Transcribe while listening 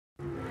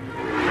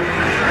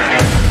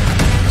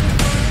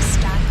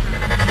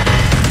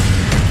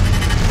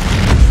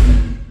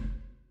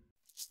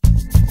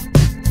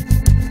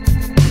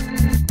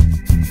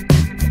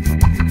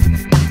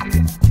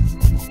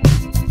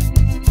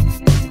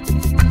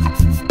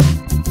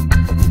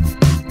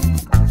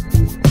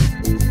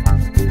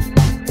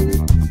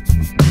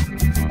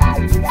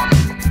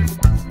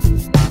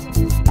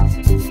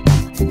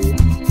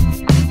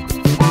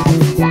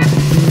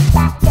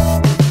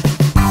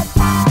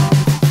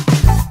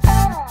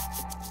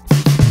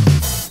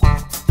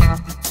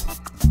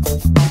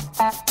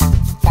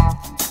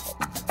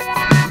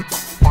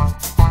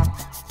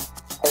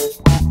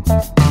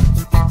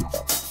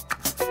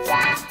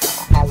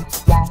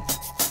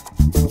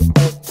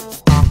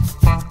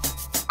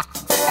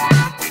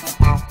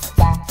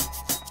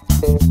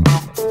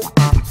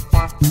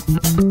Hello,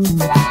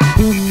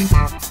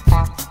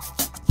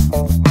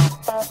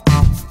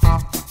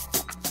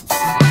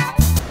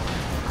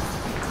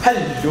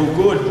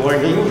 good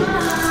morning.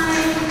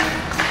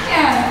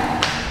 Yeah.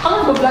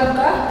 Vlog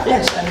ka?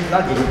 Yes, I'm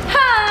vlogging.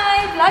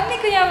 Hi! Vlog ni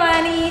Kuya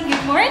Manny.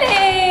 Good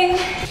morning!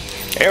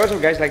 Hey, what's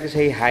up guys? I'd like to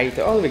say hi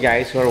to all of you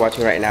guys who are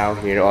watching right now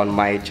here on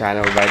my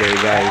channel. By the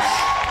way guys,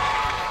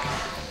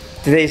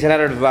 today is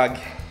another vlog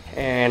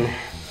and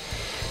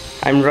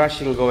I'm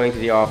rushing going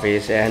to the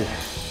office and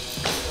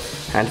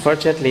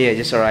unfortunately I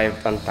just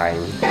arrived on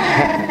time.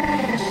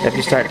 Let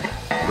me start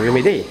doing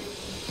my day.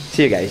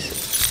 See you guys.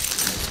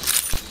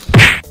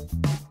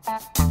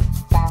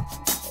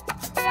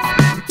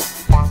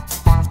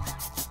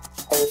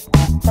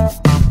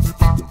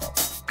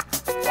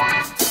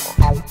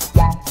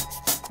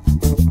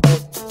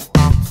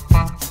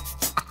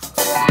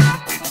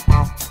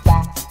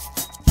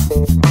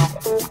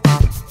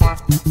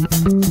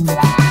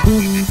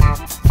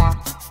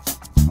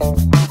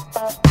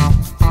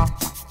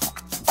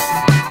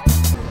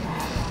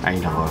 Ay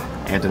nako,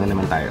 eto na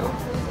naman tayo.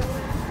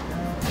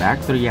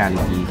 Back to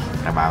reality,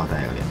 trabaho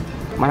tayo ulit.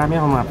 Marami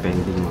akong mga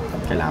pending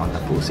kailangan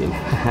tapusin.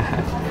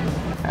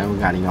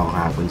 Galing ako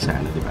kahapon sa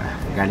ano, diba?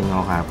 Galing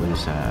ako kahapon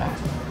sa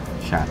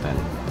Shatan.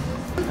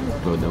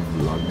 Upload a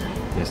vlog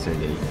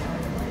yesterday.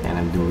 And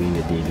I'm doing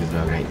the daily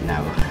vlog right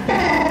now.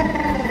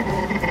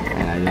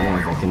 And I don't know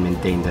if I can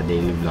maintain the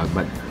daily vlog,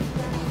 but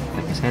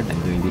like I said, I'm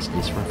doing this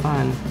just for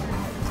fun.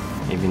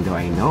 Even though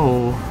I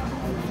know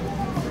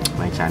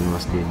my channel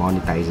was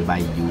demonetized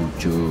by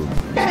YouTube.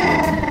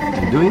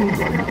 I'm doing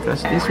vlog because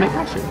this is my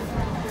passion.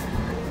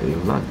 Doing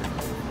vlog.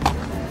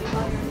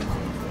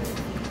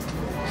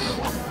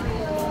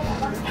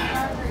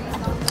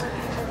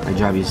 My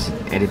job is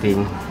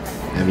editing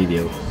a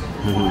video.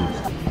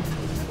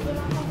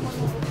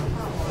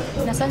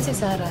 Nasaan si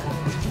Sarah?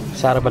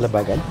 Sarah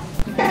Balabagan?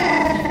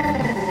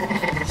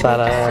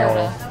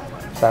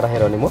 Sarah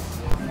Geronimo?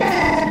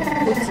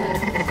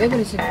 Okay, ba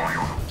siya?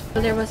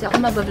 There was ako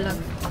mabablog.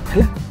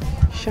 Hala,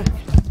 siya.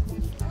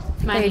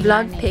 Okay,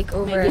 vlog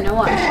takeover. May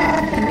ginawa siya.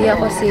 Hindi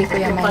ako si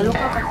Kuya Manny.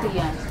 Paluka kasi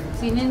yan.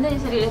 Sininda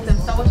yung sarili at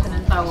tawa siya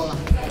ng tawa.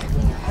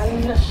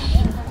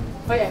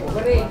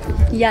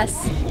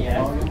 Yes.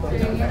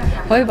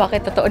 Hoy,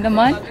 bakit? Totoo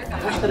naman?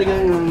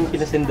 Talagang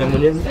pinasenda mo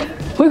yan.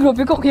 Hoy,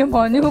 grabe ka Kuya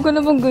Manny. Huwag ka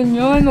naman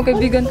ganyan.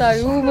 Magkaibigan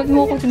tayo. Ba't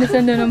mo ako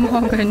sinasenda ng mga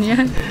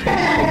ganyan?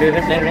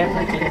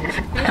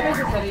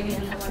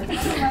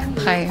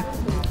 Okay.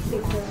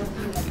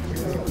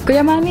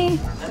 Kuya Manny,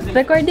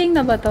 recording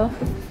na ba to?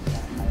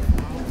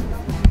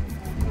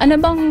 Ano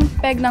bang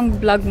peg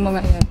ng vlog mo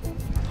ngayon?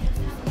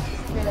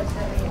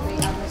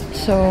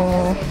 So,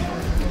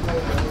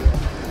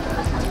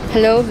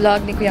 hello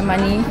vlog ni Kuya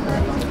Manny.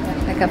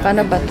 Teka,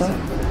 paano ba to?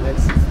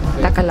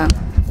 Taka lang.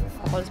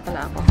 Calls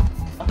pala ako.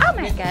 Oh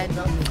my god.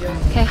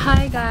 Okay,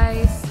 hi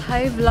guys.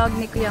 Hi vlog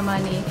ni Kuya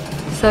Manny.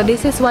 So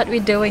this is what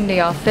we do in the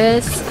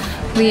office.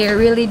 We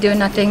really do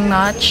nothing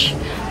much.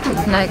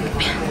 Like,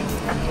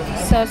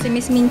 so si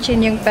Miss Minchin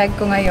yung peg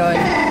ko ngayon.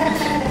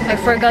 I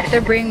forgot to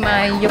bring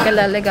my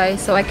ukulele guys,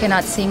 so I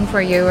cannot sing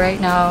for you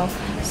right now.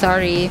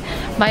 Sorry.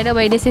 By the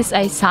way, this is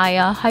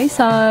Isaiah. Hi,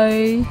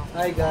 Sai!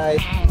 Hi guys!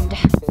 And,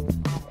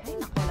 ay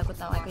naku, lagot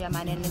ako kay Kuya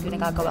Manny na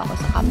ginagagawa ko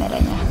sa camera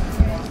niya.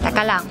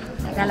 Taka lang.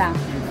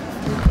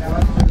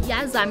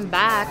 Yes, I'm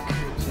back.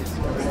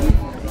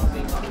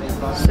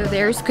 So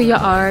there's Kuya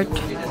Art.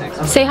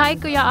 Say hi,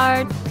 Kuya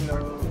Art.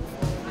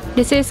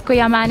 This is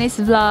Kuya Manny's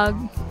vlog.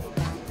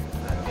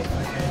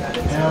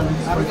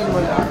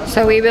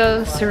 So we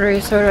will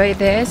suroy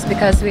this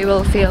because we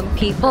will film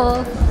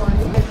people.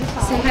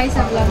 Say hi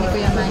sa vlog ni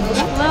Kuya Manny.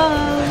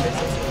 Hello!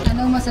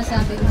 Anong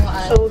masasabi mo?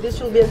 So this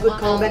will be a good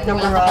callback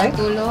number, right?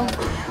 Tulog.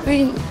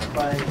 Wait,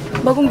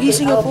 bagong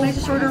gising ako.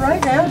 Places order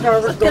right now.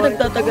 Jarvis Ba't ka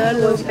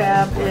nagtatagalog?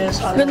 Cab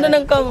is on Ganda the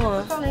ng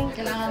kama.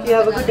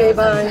 You have a good day,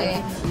 bye.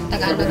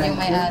 Tagalog yung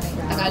may-ari.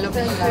 Tagalog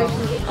yung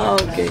Oh,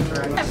 okay.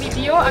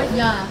 video?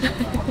 Yeah.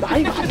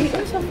 Ay,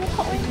 bakit sa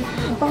mukha ko?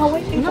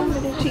 Pangaway ito.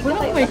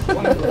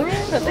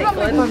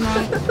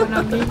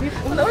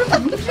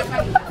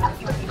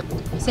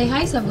 Say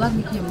hi sa vlog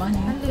ni Kuya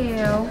Manny.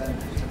 Hello!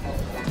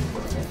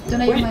 Ito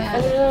na yung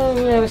may-ari.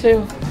 Ano nangyari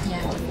sa'yo?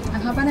 Yeah.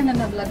 Ang haba na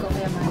na-vlog ko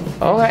Kuya Manny.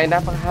 Oo nga,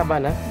 napakahaba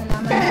na.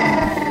 Nalaman ko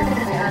na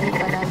yung may-ari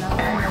pala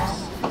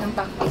ng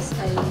practice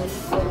ay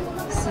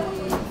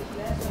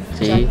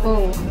si John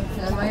Poe.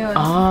 Alam mo yun?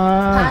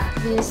 Ah!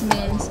 This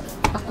means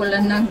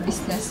pakulan ng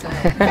business.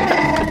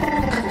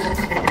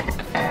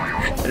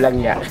 Lang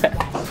niya.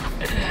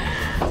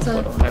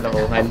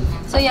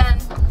 So yan.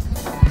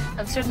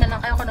 Observe na lang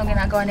kayo kung anong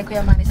ginagawa ni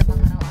Kuya Manny sa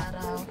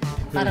pang-araw-araw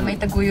para may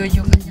taguyod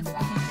yung kanyang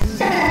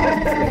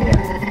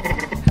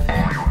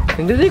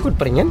Hindi record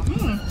pa rin yan?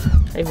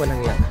 Ay,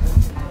 walang yan.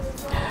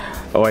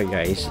 Okay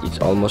guys, it's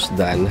almost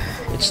done.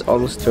 It's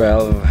almost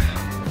 12.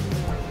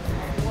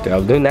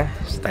 12 noon na.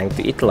 It's time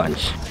to eat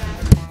lunch.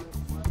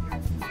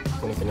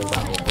 Kunin ko ng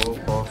bago ko.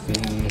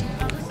 Coffee.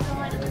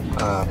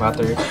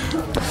 Butter.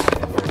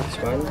 And this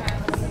one.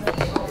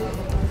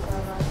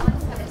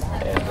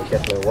 And I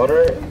get my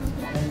water.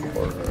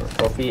 Or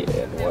coffee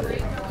and water.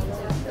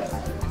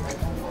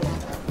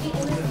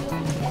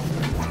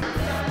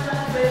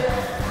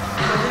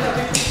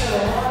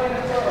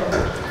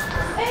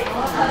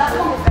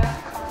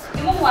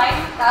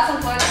 wife, taas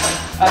ang wife.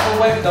 Akong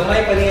wife,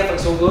 gamay pa niya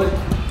pagsugod.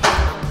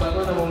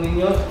 Bago na mong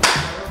ninyo.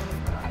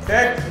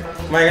 Sir,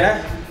 kumain ka na?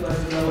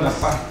 Wala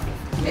pa.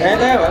 Kaya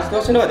tayo, alas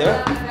 12 na ba, di ba?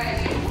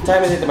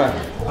 Time is it ba?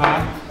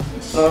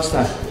 Oras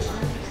na.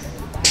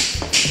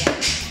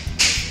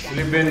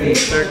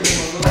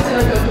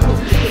 11:30.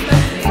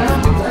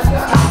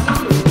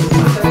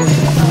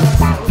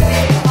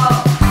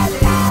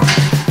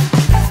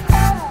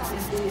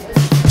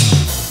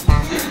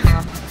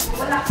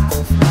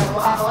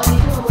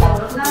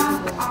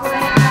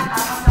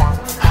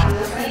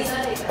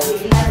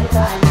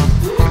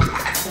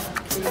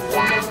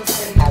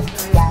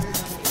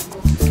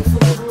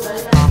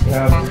 You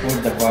have to put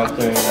the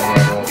butter in the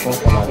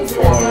coconut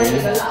oil.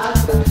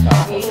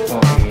 Tapos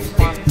coffee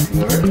stick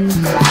pure.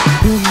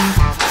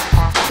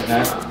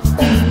 That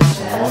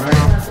water.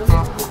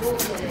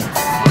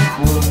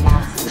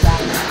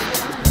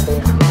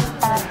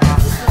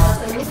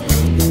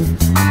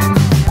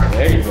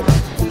 There you go.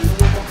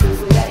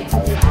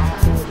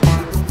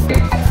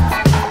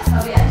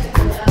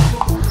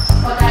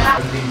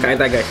 Kain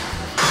tayo guys.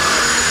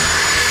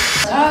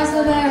 Stars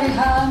are very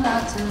hard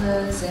not to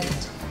lose it.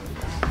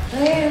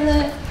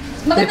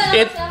 Maganda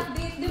naman sa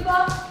update, di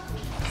ba?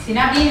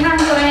 Sinabihan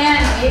ko na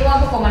yan. Ewan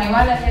ko kung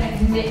maniwala yan.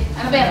 Hindi.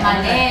 Ano ba yan?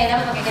 Mali.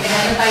 Dapat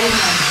magkikilala tayo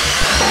yan.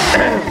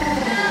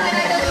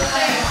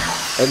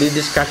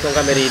 Nagdi-discussion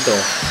kami rito.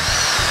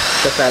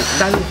 Kasal,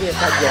 dami niya,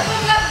 sadya.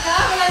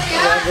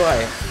 Ginagawa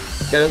eh.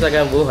 Ganun talaga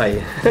ang buhay.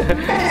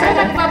 So,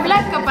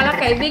 nagpa-vlog ka pala.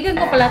 Kaibigan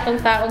ko pala tong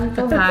taong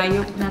to.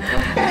 Hayop na to.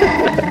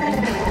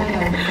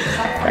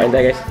 Kain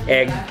tayo guys.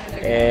 Egg.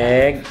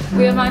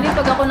 Kuya Manny,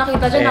 pag ako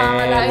nakita dyan,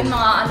 nakakalain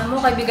mga ano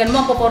mo, kaibigan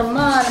mo, ang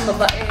puporma, ng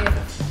babae.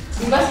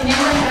 Diba?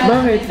 Sinimulan ka?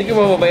 Bakit? Hindi ka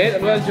mababait?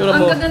 Ano ang tsura Ang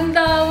mo?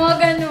 gaganda, mga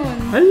ganun.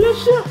 Hala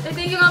siya. Eh,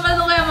 thank you nga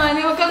pala Kuya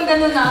Manny, huwag kang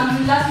ganun na.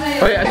 Ang last na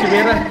yun. Hoy,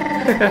 asimera.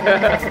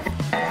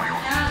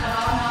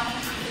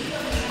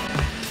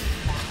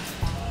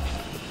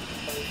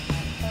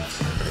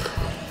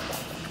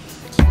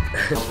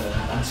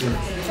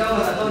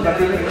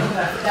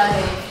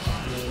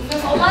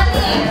 Oh,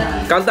 Manny!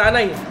 Kanta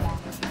anay.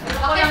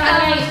 Ako yung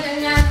Manny.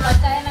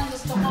 Pagkaya ng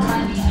gusto ko,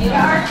 Manny.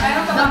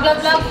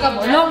 Nag-vlog ka mo.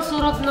 Long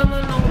surot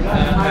naman ng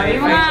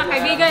yung mga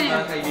kaibigan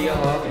yun.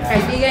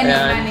 Kaibigan ni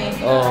Manny.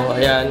 Oo,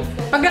 ayan.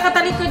 Pag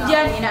nakatalikod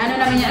dyan, inaano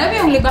namin yan. Alam mo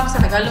yung libak sa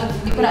Tagalog?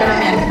 Hindi ko na alam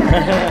yan.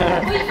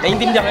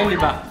 Naiintindihan kayo, di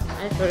ba?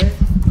 Uy,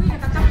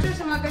 nakaka-capture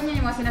sa mga ganyan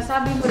yung mga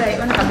sinasabi mo dahil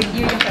o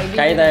nakabidyo yung kaibigan.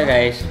 Kain tayo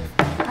guys.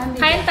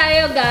 Kain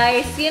tayo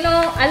guys. You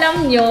know,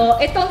 alam nyo,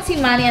 itong si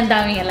Manny ang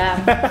daming alam.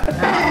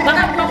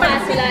 Baka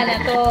sila na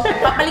to.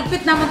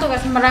 Papaligpit naman to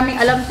kasi maraming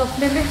alam to.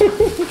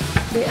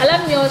 Alam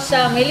nyo,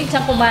 siya, mahilig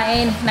siyang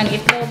kumain ng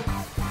itlog.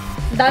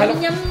 Dami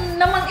niyang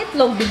namang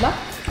itlog, di ba?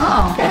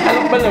 Oo.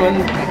 Alam ba naman,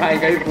 kakain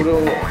kayo puro,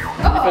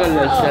 hindi pala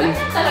lotion.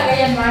 Talaga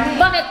yan, Manny.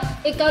 Bakit?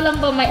 Ikaw lang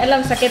ba may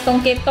alam sa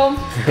kitong-kitong?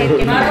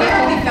 Marami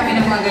kami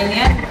ng mga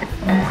ganyan.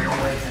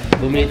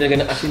 Bumili talaga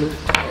ng asino.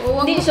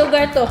 Hindi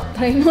sugar to.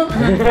 Try mo.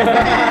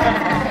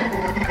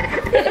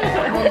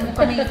 Huwag mo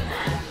kami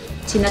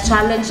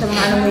sina-challenge sa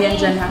mga ano mo yan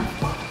dyan, ha?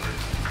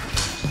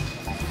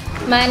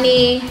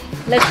 Manny,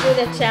 let's do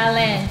the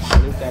challenge.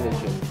 Anong challenge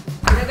yun?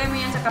 Ilagay mo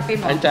yan sa kape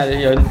mo. Anong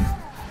challenge yun?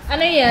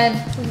 Ano yan?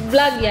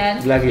 Vlog yan?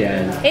 Vlog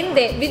yan.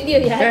 Hindi, video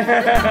yan.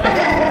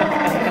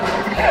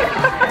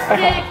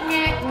 Ngek,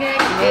 ngek,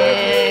 ngek,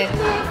 ngek,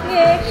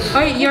 ngek.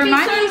 Oy, your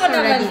money is Picture mo naman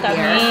already kami.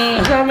 there.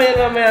 Kasama yan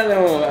mamaya ano.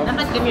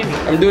 Dapat ganyan.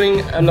 I'm doing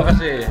ano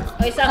kasi. O,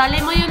 isang... Sali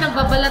mo yung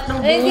nagbabalat ng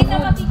Eh, hindi na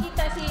buhok.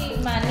 makikita si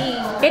Manny.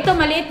 Ito,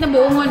 maliit na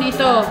buongon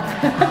ito.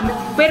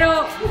 Pero,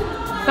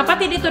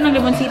 kapatid ito ng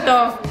limonsito.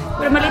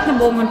 Pero maliit na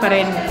buongon pa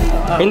rin.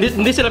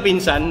 Hindi sila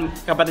pinsan,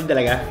 kapatid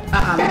talaga.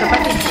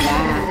 Magkapatid sila.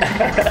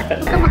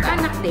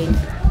 Magkamag-anak din.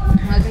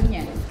 Mga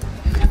ganyan.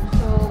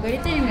 So,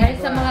 ganito yung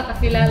guys sa mga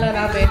kakilala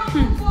namin.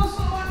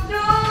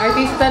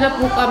 Artista na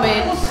po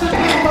kami. Sa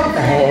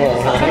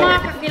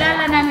mga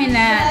kakilala namin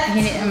na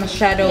hindi na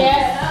masyado.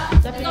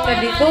 Lapit ka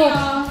dito.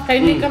 Kaya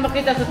hindi ka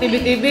makita sa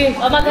TV-TV.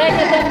 O, mag-hi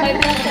ka dyan. May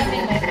vlog kami.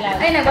 May vlog.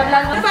 Ay,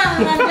 nag-vlog mo ba?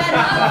 Vlog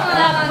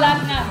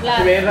na. Vlog.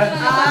 Simera.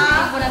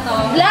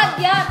 Vlog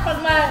yan.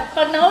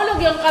 Pag nahulog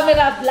yung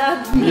camera, vlog.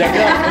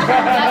 Blagag.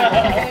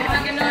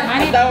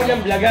 Mani, Ang tawag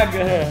niyang blagag.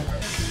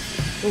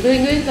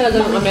 galing-galing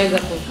talaga ng kamega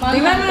ko.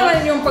 Tingnan mo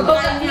naman yung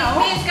pagkakas niya, oh.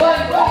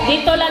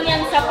 Dito lang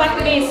yan sa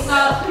patris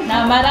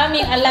na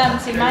maraming alam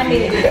si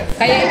Manny.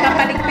 Kaya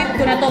ipapaligpit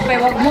ko na to,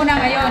 pero wag muna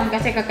ngayon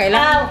kasi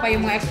kakailangan ko pa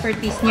yung mga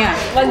expertise niya.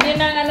 Huwag nyo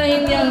nang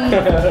anuhin yung...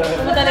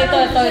 Pumunta na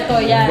ito,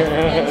 yan.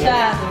 Yan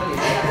siya.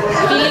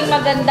 Feeling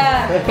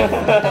maganda.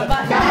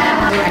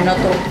 Ano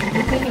to?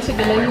 Kasi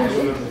galayo.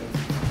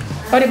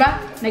 O, diba?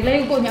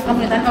 Naglayo ko niya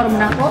kamunitan, or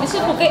muna ako. Gusto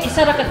ko kayo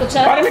isa rakat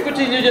kutsara. Parang may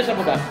kutsilyo dyan sa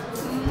baba.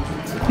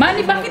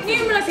 Manny, bakit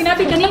ngayon mo lang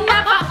sinabi? Kanina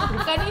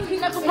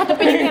ko pa ito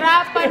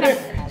pinaghirapan na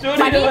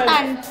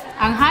palitan.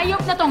 Ang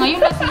hayop na to,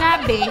 ngayon lang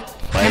sinabi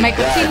na may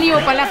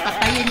kutsilyo pala,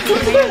 patayin ko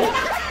ngayon.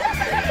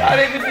 Parang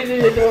may kutsilyo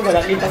dyan sa baba,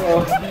 nakita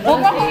ko. Huwag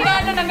mo kung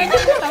ano na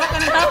ganyan, tawa ka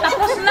ng tao,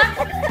 tapos na.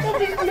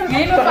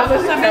 Ngayon mo pa ako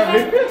sabi ko.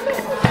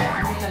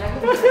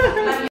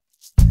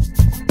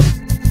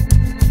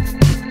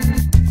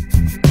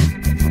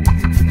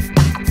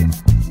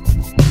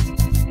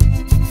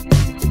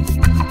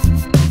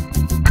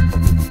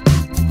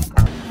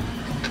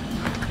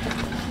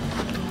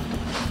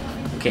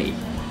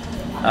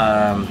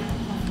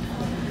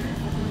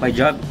 My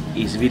job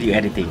is video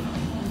editing.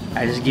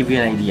 I just give you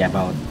an idea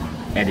about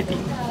editing.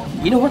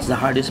 You know what's the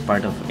hardest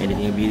part of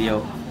editing a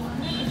video?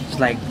 It's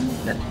like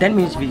the 10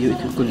 minutes video,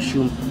 it will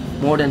consume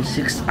more than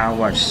 6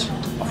 hours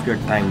of your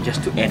time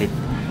just to edit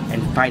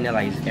and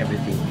finalize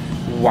everything.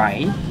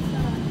 Why?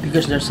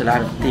 Because there's a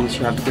lot of things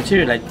you have to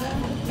consider, like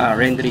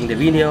rendering the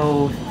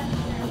video,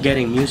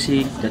 getting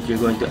music that you're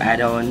going to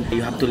add on.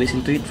 You have to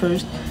listen to it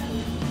first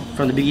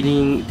from the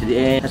beginning to the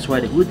end. That's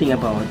why the good thing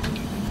about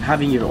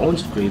having your own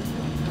script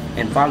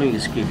and following the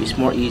script is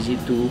more easy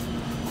to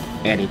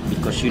edit,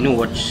 because you know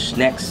what's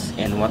next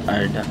and what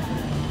are the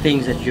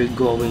things that you're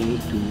going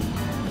to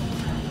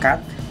cut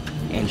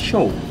and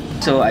show.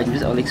 So I'm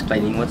just only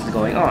explaining what's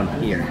going on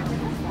here.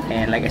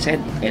 And like I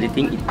said,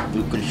 editing, it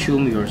will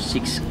consume your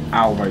 6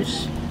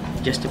 hours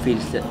just to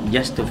finish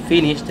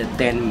the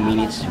 10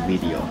 minutes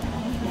video.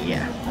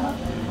 Yeah,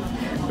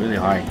 really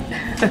hard.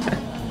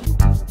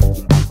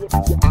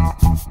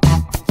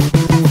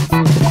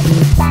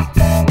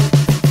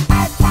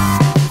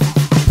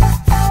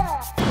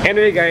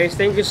 Anyway guys,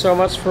 thank you so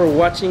much for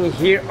watching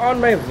here on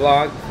my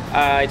vlog.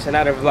 It's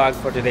another vlog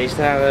for today. It's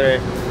another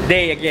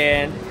day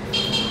again.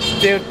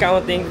 Still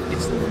counting.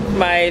 It's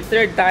my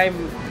 3rd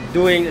time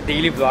doing a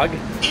daily vlog.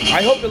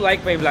 I hope you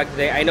like my vlog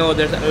today. I know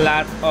there's a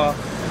lot of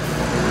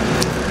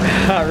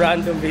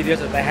random videos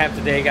that I have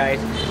today, guys,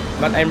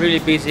 but I'm really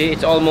busy.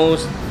 It's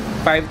almost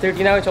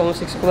 5:30 now. It's almost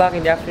 6 o'clock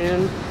in the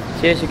afternoon.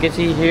 So as you can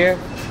see here,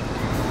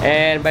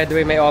 and by the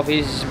way, my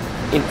office is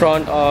in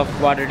front of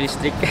Water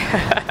District.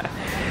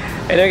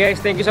 Anyway guys,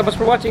 thank you so much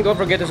for watching. Don't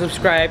forget to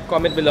subscribe,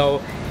 comment below,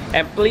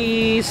 and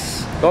please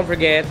don't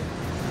forget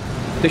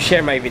to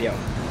share my video.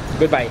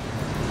 Goodbye.